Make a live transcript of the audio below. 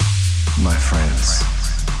My friends,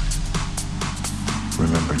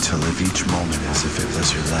 remember to live each moment as if it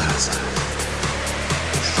was your last.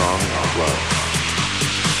 A song of love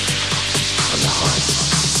from the hearts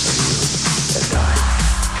of you and I.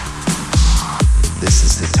 This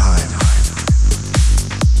is the time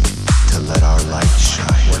to let our light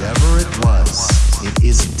shine. Whatever it was, it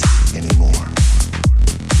isn't anymore.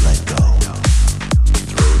 Let go.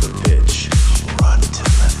 Throw the pitch. Run to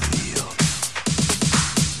left field.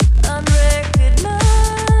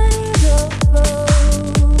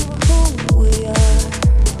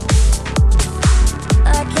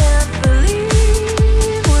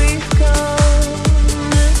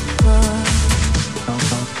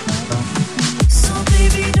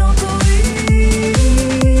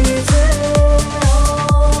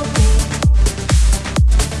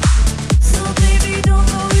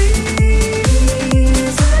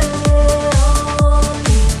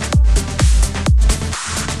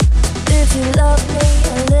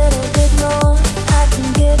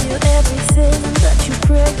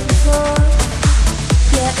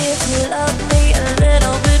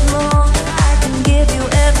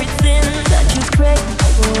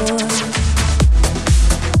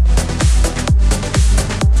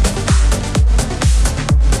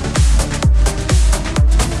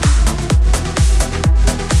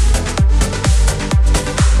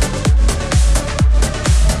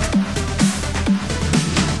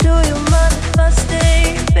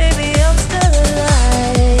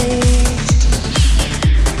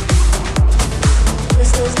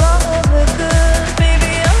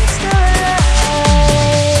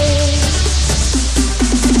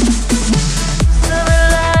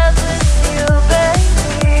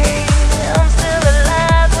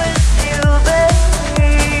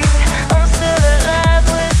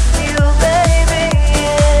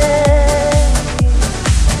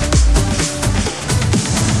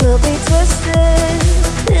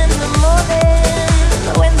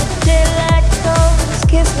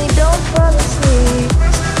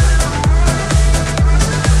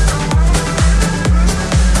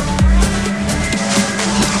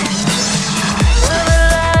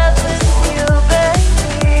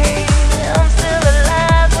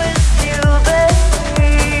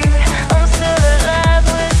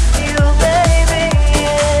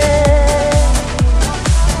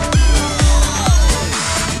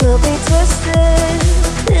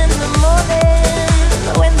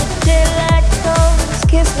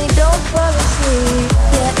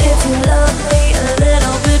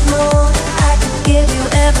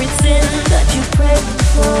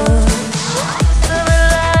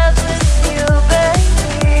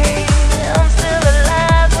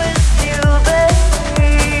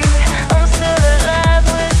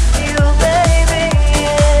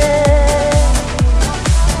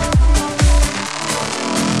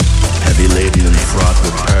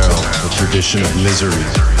 Of misery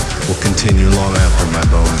will continue long after my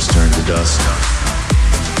bones turn to dust.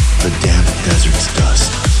 The damp desert's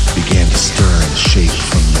dust began to stir and shake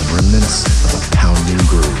from the remnants of a pounding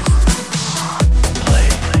groove. Play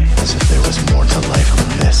as if there was more to life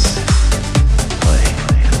than this. Play,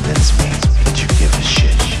 convince me that you give a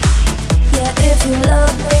shit. Yeah, if you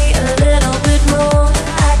love me a little bit more,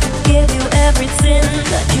 I can give you everything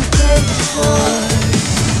that you prayed for.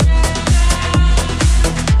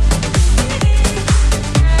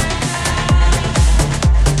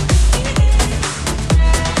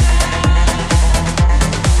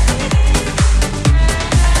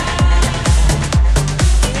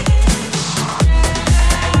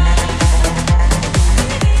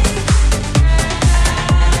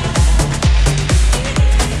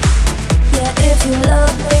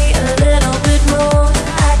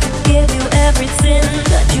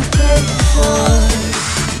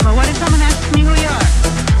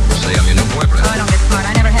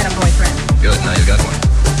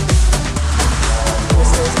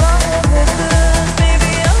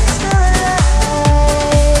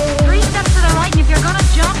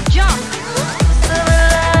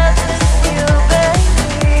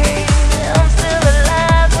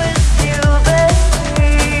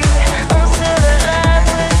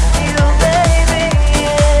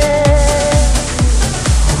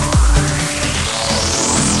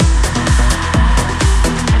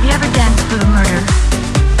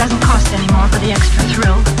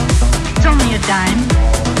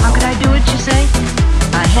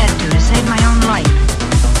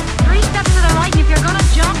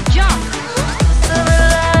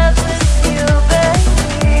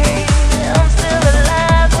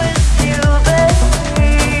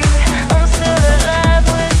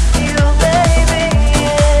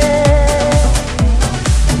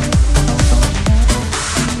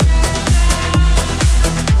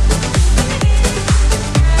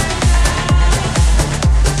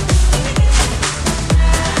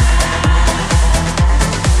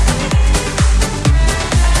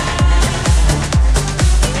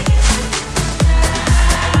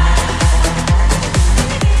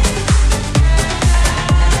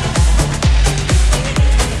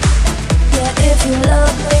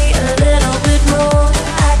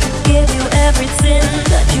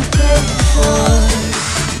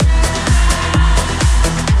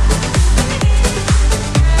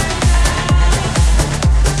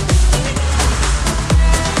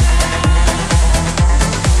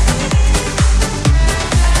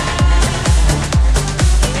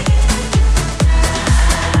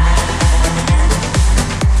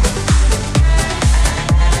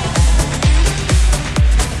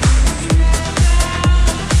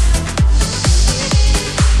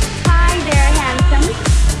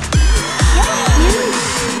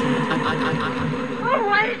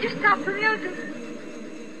 did you stop the music?